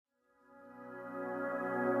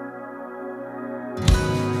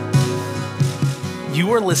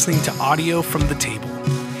You are listening to audio from The Table.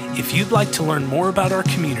 If you'd like to learn more about our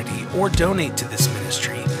community or donate to this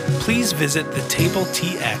ministry, please visit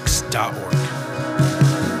thetabletx.org.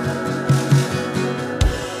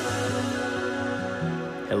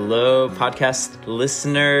 Hello, podcast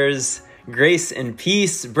listeners. Grace and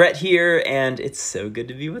peace. Brett here, and it's so good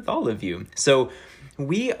to be with all of you. So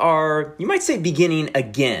we are, you might say, beginning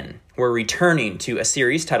again. We're returning to a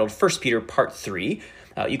series titled 1 Peter Part 3.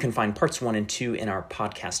 You can find parts 1 and 2 in our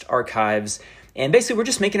podcast archives. And basically, we're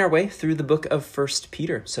just making our way through the book of 1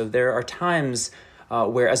 Peter. So there are times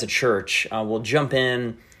where, as a church, we'll jump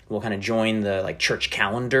in, we'll kind of join the church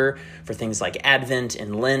calendar for things like Advent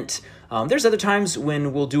and Lent. There's other times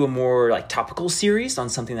when we'll do a more topical series on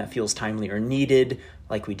something that feels timely or needed,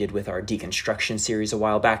 like we did with our deconstruction series a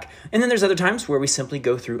while back. And then there's other times where we simply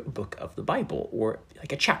go through a book of the Bible or a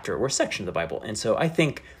chapter or a section of the Bible. And so I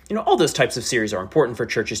think, all those types of series are important for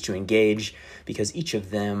churches to engage because each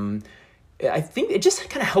of them, I think it just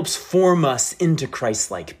kind of helps form us into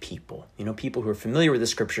Christ-like people, people who are familiar with the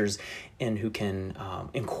scriptures and who can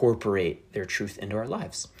incorporate their truth into our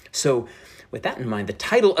lives. So with that in mind, the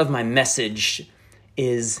title of my message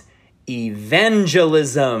is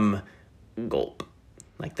Evangelism, gulp.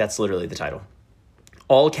 That's literally the title.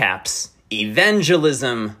 All caps,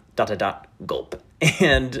 evangelism, ... gulp.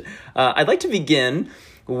 And I'd like to begin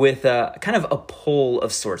with kind of a poll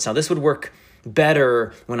of sorts. Now, this would work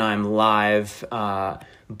better when I'm live,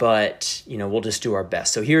 but, we'll just do our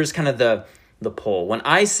best. So here's kind of the poll. When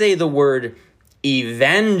I say the word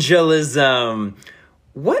evangelism,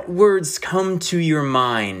 what words come to your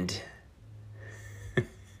mind?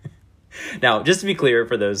 Now, just to be clear,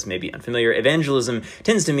 for those maybe unfamiliar, evangelism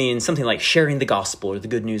tends to mean something like sharing the gospel or the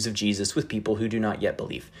good news of Jesus with people who do not yet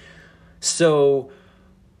believe. So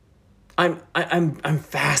I'm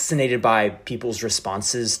fascinated by people's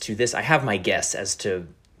responses to this. I have my guess as to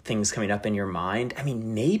things coming up in your mind. I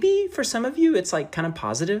mean, maybe for some of you, it's kind of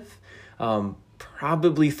positive.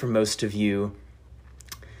 Probably for most of you,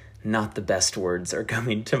 not the best words are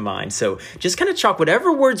coming to mind. So just kind of chalk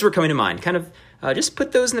whatever words were coming to mind, kind of just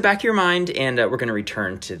put those in the back of your mind, and we're going to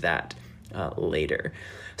return to that later.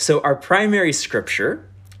 So our primary scripture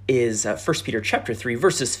is 1 Peter chapter 3,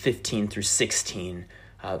 verses 15 through 16,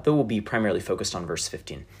 though we'll be primarily focused on verse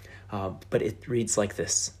 15. But it reads like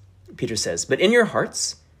this. Peter says, "But in your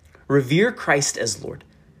hearts, revere Christ as Lord.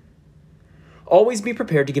 Always be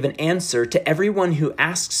prepared to give an answer to everyone who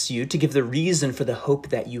asks you to give the reason for the hope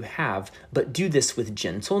that you have, but do this with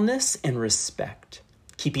gentleness and respect,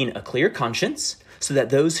 keeping a clear conscience, so that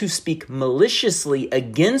those who speak maliciously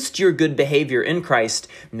against your good behavior in Christ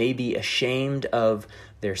may be ashamed of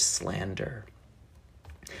their slander."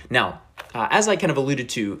 Now, as I kind of alluded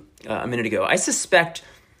to a minute ago, I suspect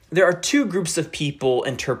there are two groups of people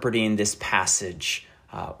interpreting this passage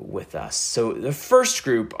with us. So the first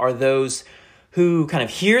group are those who kind of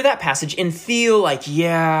hear that passage and feel like,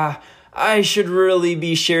 yeah, I should really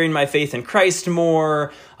be sharing my faith in Christ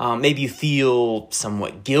more. Maybe you feel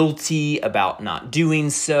somewhat guilty about not doing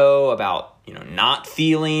so, about not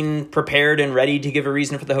feeling prepared and ready to give a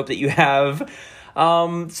reason for the hope that you have.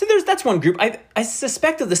 So that's one group. I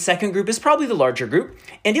suspect that the second group is probably the larger group,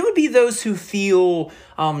 and it would be those who feel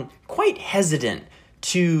quite hesitant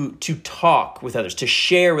to talk with others, to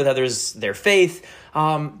share with others their faith,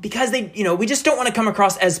 because we just don't want to come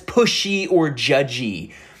across as pushy or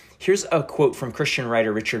judgy. Here's a quote from Christian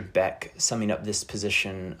writer Richard Beck summing up this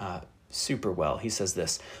position super well. He says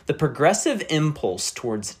this: "The progressive impulse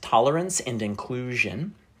towards tolerance and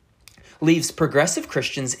inclusion leaves progressive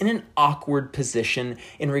Christians in an awkward position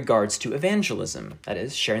in regards to evangelism, that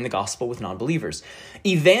is, sharing the gospel with non-believers.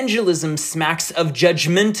 Evangelism smacks of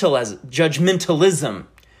judgmentalism.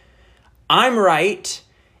 I'm right,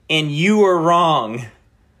 and you are wrong.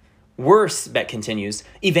 Worse," Beck continues,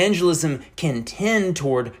 "evangelism can tend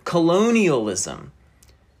toward colonialism,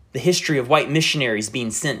 the history of white missionaries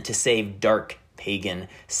being sent to save dark pagan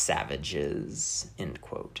savages," end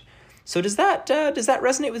quote. So does that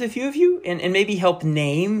resonate with a few of you, and maybe help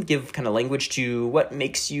give kind of language to what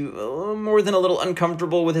makes you more than a little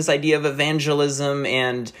uncomfortable with this idea of evangelism,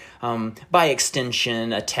 and by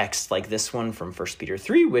extension, a text like this one from 1 Peter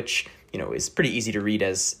 3, which is pretty easy to read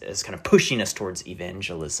as kind of pushing us towards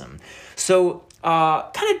evangelism. So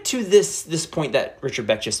kind of to this point that Richard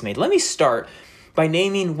Beck just made, let me start by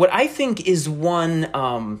naming what I think is one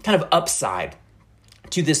kind of upside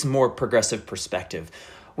to this more progressive perspective.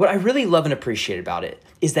 What I really love and appreciate about it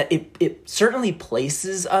is that it certainly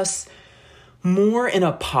places us more in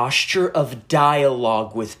a posture of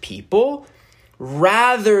dialogue with people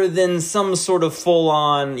rather than some sort of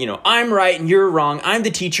full-on, I'm right and you're wrong, I'm the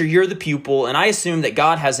teacher, you're the pupil, and I assume that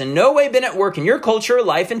God has in no way been at work in your culture or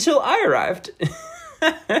life until I arrived.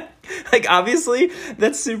 Obviously,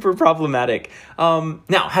 that's super problematic.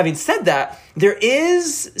 Now, having said that, there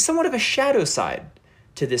is somewhat of a shadow side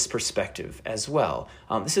to this perspective as well.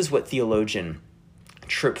 This is what theologian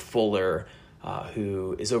Tripp Fuller,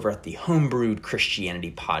 who is over at the Homebrewed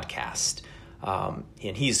Christianity podcast, and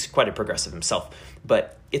he's quite a progressive himself,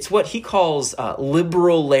 but it's what he calls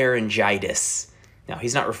liberal laryngitis. Now,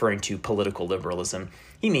 he's not referring to political liberalism.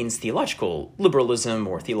 He means theological liberalism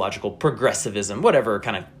or theological progressivism, whatever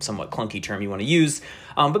kind of somewhat clunky term you want to use.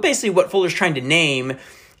 But basically what Fuller's trying to name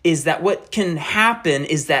is that what can happen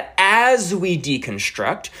is that as we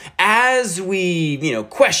deconstruct, as we,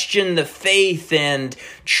 question the faith and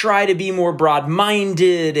try to be more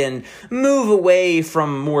broad-minded and move away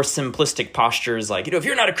from more simplistic postures like, if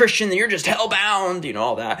you're not a Christian, then you're just hellbound,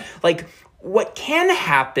 all that. What can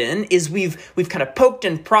happen is we've kind of poked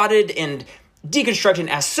and prodded and deconstructed and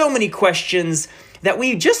asked so many questions that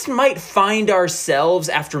we just might find ourselves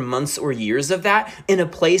after months or years of that in a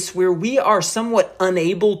place where we are somewhat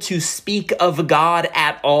unable to speak of God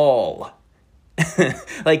at all.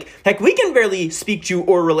 Heck, we can barely speak to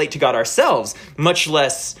or relate to God ourselves, much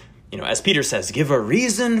less, as Peter says, give a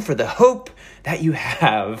reason for the hope that you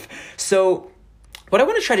have. So what I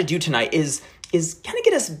want to try to do tonight is kind of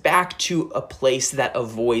get us back to a place that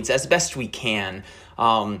avoids, as best we can,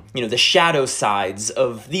 the shadow sides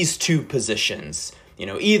of these two positions.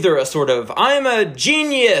 Either a sort of, I'm a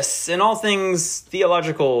genius in all things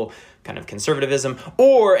theological kind of conservatism,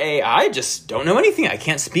 or I just don't know anything. I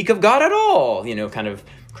can't speak of God at all, kind of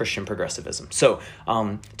Christian progressivism. So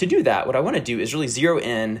to do that, what I want to do is really zero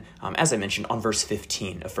in, as I mentioned, on verse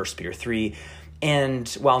 15 of 1 Peter 3. And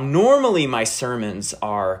while normally my sermons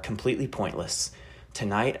are completely pointless,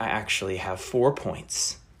 tonight I actually have 4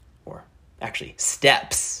 points, or actually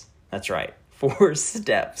steps. That's right, 4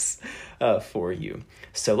 steps for you.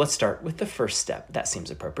 So let's start with the first step. That seems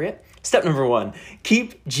appropriate. Step number 1,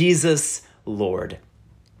 keep Jesus Lord.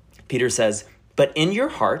 Peter says, but in your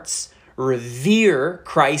hearts, revere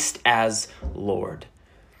Christ as Lord.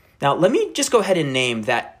 Now, let me just go ahead and name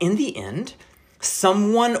that in the end,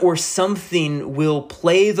 someone or something will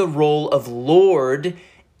play the role of Lord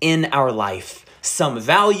in our life. Some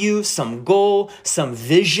value, some goal, some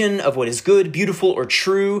vision of what is good, beautiful, or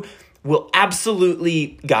true will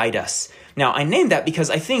absolutely guide us. Now, I name that because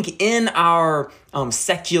I think in our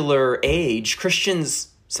secular age, Christians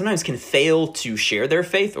sometimes can fail to share their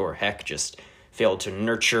faith, or heck, just fail to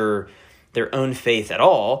nurture their own faith at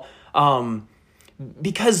all.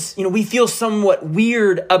 Because, we feel somewhat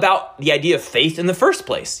weird about the idea of faith in the first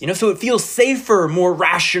place, so it feels safer, more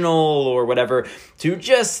rational or whatever to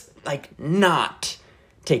just not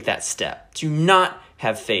take that step, to not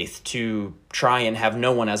have faith, to try and have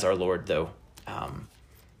no one as our Lord, though.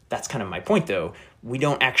 That's kind of my point, though. We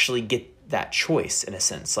don't actually get that choice in a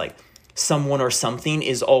sense. Someone or something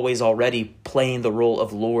is always already playing the role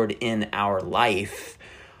of Lord in our life.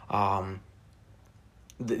 The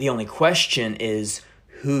only question is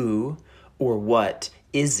who or what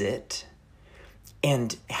is it,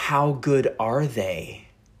 and how good are they?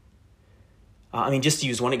 Just to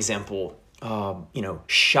use one example,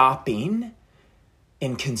 shopping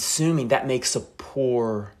and consuming, that makes a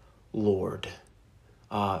poor Lord.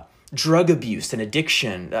 Drug abuse and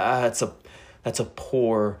addiction, that's a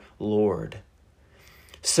poor Lord.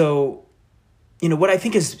 So, what I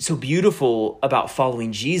think is so beautiful about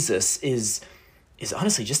following Jesus is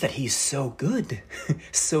honestly just that he's so good,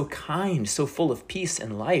 so kind, so full of peace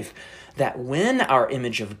and life, that when our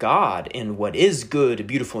image of God and what is good,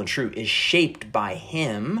 beautiful, and true is shaped by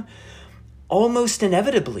him, almost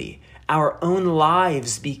inevitably, our own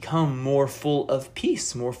lives become more full of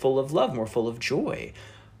peace, more full of love, more full of joy.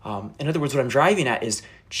 In other words, what I'm driving at is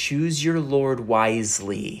choose your Lord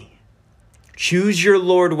wisely. Choose your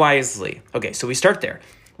Lord wisely. Okay, so we start there.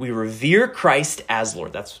 We revere Christ as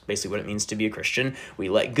Lord. That's basically what it means to be a Christian. We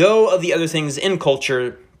let go of the other things in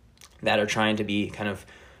culture that are trying to be kind of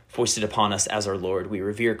foisted upon us as our Lord. We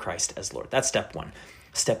revere Christ as Lord. That's step 1.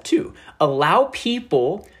 Step 2, allow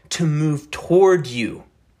people to move toward you.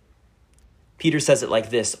 Peter says it like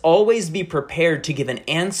this: always be prepared to give an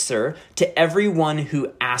answer to everyone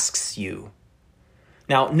who asks you.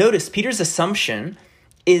 Now, notice Peter's assumption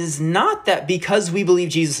is not that because we believe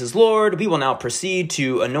Jesus is Lord, we will now proceed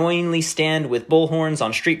to annoyingly stand with bullhorns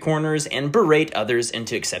on street corners and berate others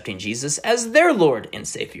into accepting Jesus as their Lord and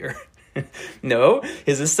Savior. No,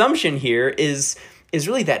 his assumption here is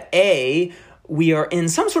really that A, we are in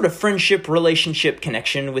some sort of friendship, relationship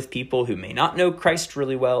connection with people who may not know Christ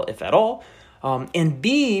really well, if at all. And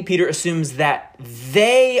B, Peter assumes that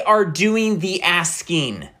they are doing the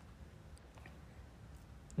asking.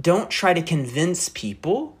 Don't try to convince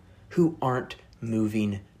people who aren't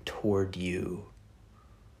moving toward you.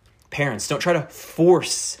 Parents, don't try to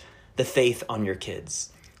force the faith on your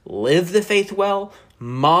kids. Live the faith well,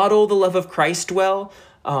 model the love of Christ well,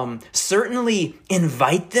 certainly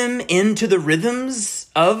invite them into the rhythms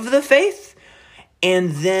of the faith,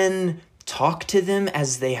 and then talk to them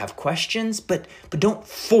as they have questions, but don't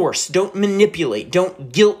force, don't manipulate,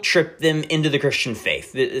 don't guilt trip them into the Christian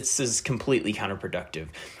faith. This is completely counterproductive.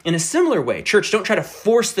 In a similar way, church, don't try to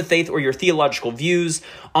force the faith or your theological views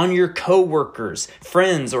on your coworkers,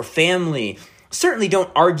 friends, or family. Certainly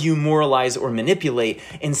don't argue, moralize, or manipulate.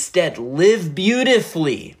 Instead, live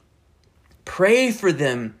beautifully. Pray for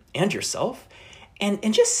them and yourself,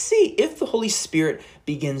 and just see if the Holy Spirit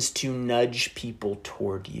begins to nudge people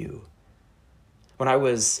toward you. When I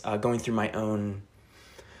was going through my own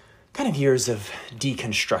kind of years of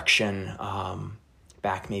deconstruction,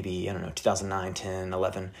 back maybe, 2009, 10,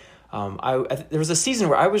 11, there was a season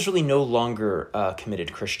where I was really no longer a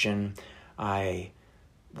committed Christian. I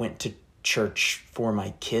went to church for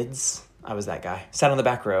my kids. I was that guy. Sat on the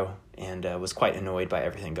back row and was quite annoyed by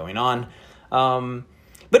everything going on.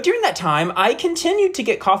 But during that time, I continued to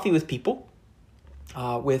get coffee with people,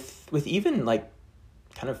 with even like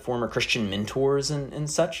kind of former Christian mentors and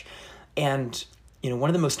such. And, one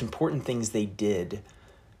of the most important things they did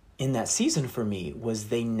in that season for me was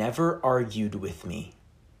they never argued with me.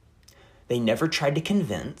 They never tried to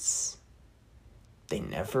convince. They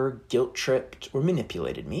never guilt-tripped or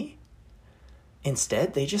manipulated me.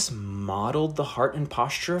 Instead, they just modeled the heart and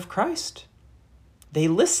posture of Christ. They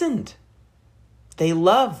listened. They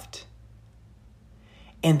loved.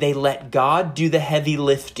 And they let God do the heavy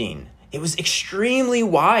lifting. It was extremely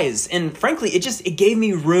wise. And frankly, it gave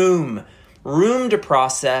me room to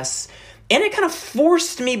process. And it kind of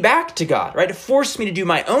forced me back to God, right? It forced me to do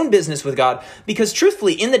my own business with God because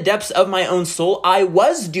truthfully, in the depths of my own soul, I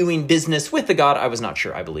was doing business with the God I was not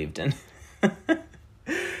sure I believed in.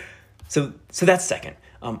 So that's second.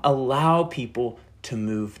 Allow people to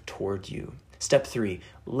move toward you. Step 3,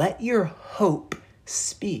 let your hope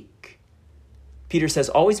speak. Peter says,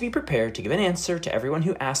 always be prepared to give an answer to everyone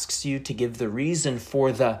who asks you to give the reason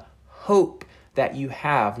for the hope that you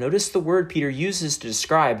have. Notice the word Peter uses to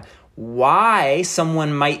describe why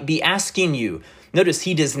someone might be asking you. Notice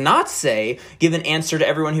he does not say, give an answer to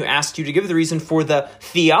everyone who asks you to give the reason for the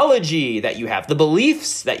theology that you have, the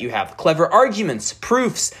beliefs that you have, clever arguments,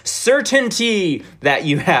 proofs, certainty that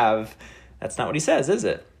you have. That's not what he says, is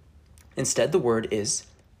it? Instead, the word is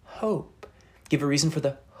hope. Give a reason for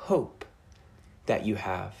the hope that you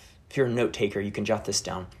have. If you're a note taker, you can jot this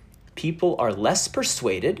down. People are less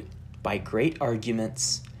persuaded by great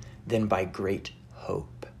arguments than by great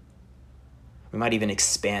hope. We might even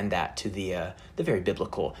expand that to the very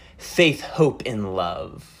biblical faith, hope, and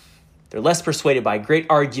love. They're less persuaded by great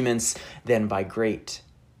arguments than by great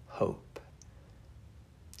hope.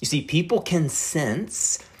 You see, people can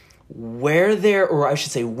sense when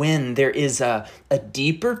there is a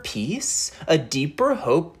deeper peace, a deeper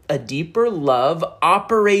hope, a deeper love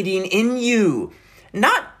operating in you.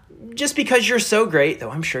 Not just because you're so great,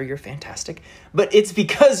 though I'm sure you're fantastic, but it's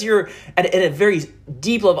because you're at a very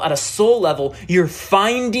deep level, at a soul level, you're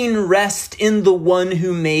finding rest in the one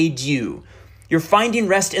who made you. You're finding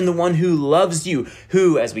rest in the one who loves you,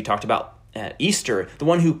 who, as we talked about at Easter, the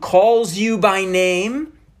one who calls you by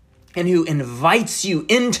name, and who invites you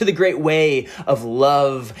into the great way of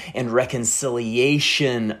love and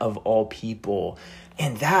reconciliation of all people.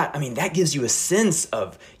 And that gives you a sense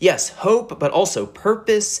of, yes, hope, but also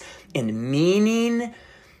purpose and meaning.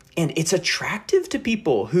 And it's attractive to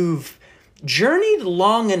people who've journeyed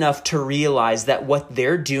long enough to realize that what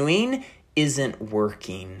they're doing isn't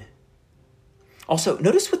working. Also,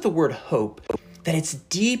 notice with the word hope that it's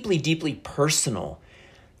deeply, deeply personal.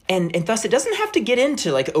 And thus, it doesn't have to get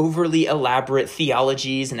into like overly elaborate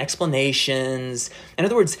theologies and explanations. In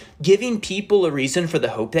other words, giving people a reason for the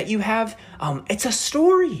hope that you have, it's a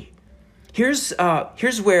story. Here's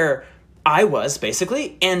where I was,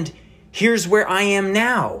 basically, and here's where I am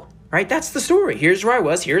now, right? That's the story. Here's where I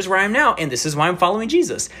was, here's where I am now, and this is why I'm following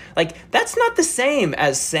Jesus. Like, that's not the same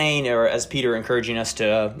as saying, or as Peter encouraging us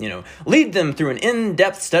to, lead them through an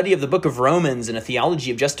in-depth study of the book of Romans and a theology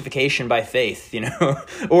of justification by faith,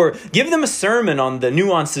 or give them a sermon on the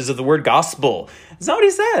nuances of the word gospel. That's not what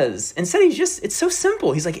he says. Instead, it's so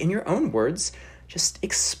simple. He's like, in your own words, just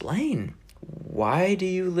explain, why do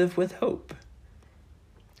you live with hope?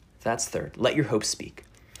 That's third. Let your hope speak.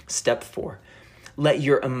 Step 4. Let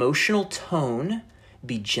your emotional tone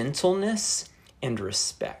be gentleness and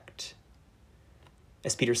respect.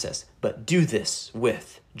 As Peter says, but do this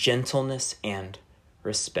with gentleness and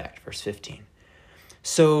respect. Verse 15.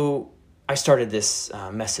 So I started this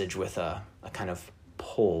message with a kind of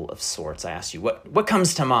poll of sorts. I asked you, what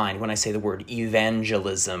comes to mind when I say the word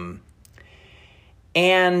evangelism?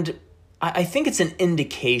 And I think it's an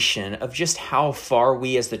indication of just how far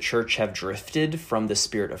we as the church have drifted from the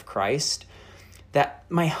Spirit of Christ. That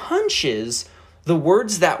my hunch is the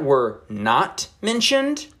words that were not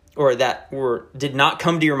mentioned or that did not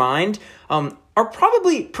come to your mind are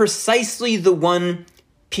probably precisely the one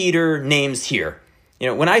Peter names here.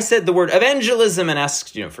 When I said the word evangelism and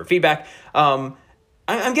asked for feedback, I'm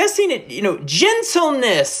guessing it.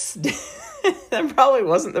 Gentleness. That probably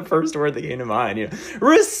wasn't the first word that came to mind.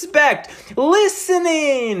 Respect,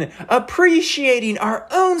 listening, appreciating our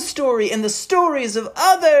own story and the stories of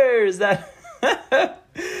others. That,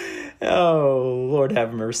 oh, Lord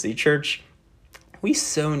have mercy, church. We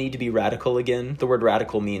so need to be radical again. The word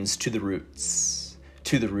radical means to the roots.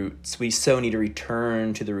 To the roots. We so need to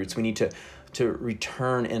return to the roots. We need to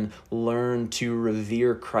return and learn to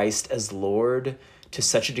revere Christ as Lord to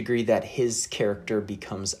such a degree that his character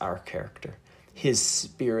becomes our character. His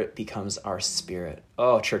spirit becomes our spirit.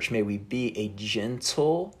 Oh, church, may we be a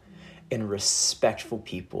gentle and respectful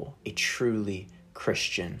people, a truly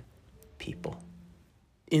Christian people.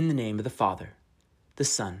 In the name of the Father, the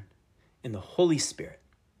Son, and the Holy Spirit.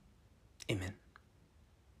 Amen.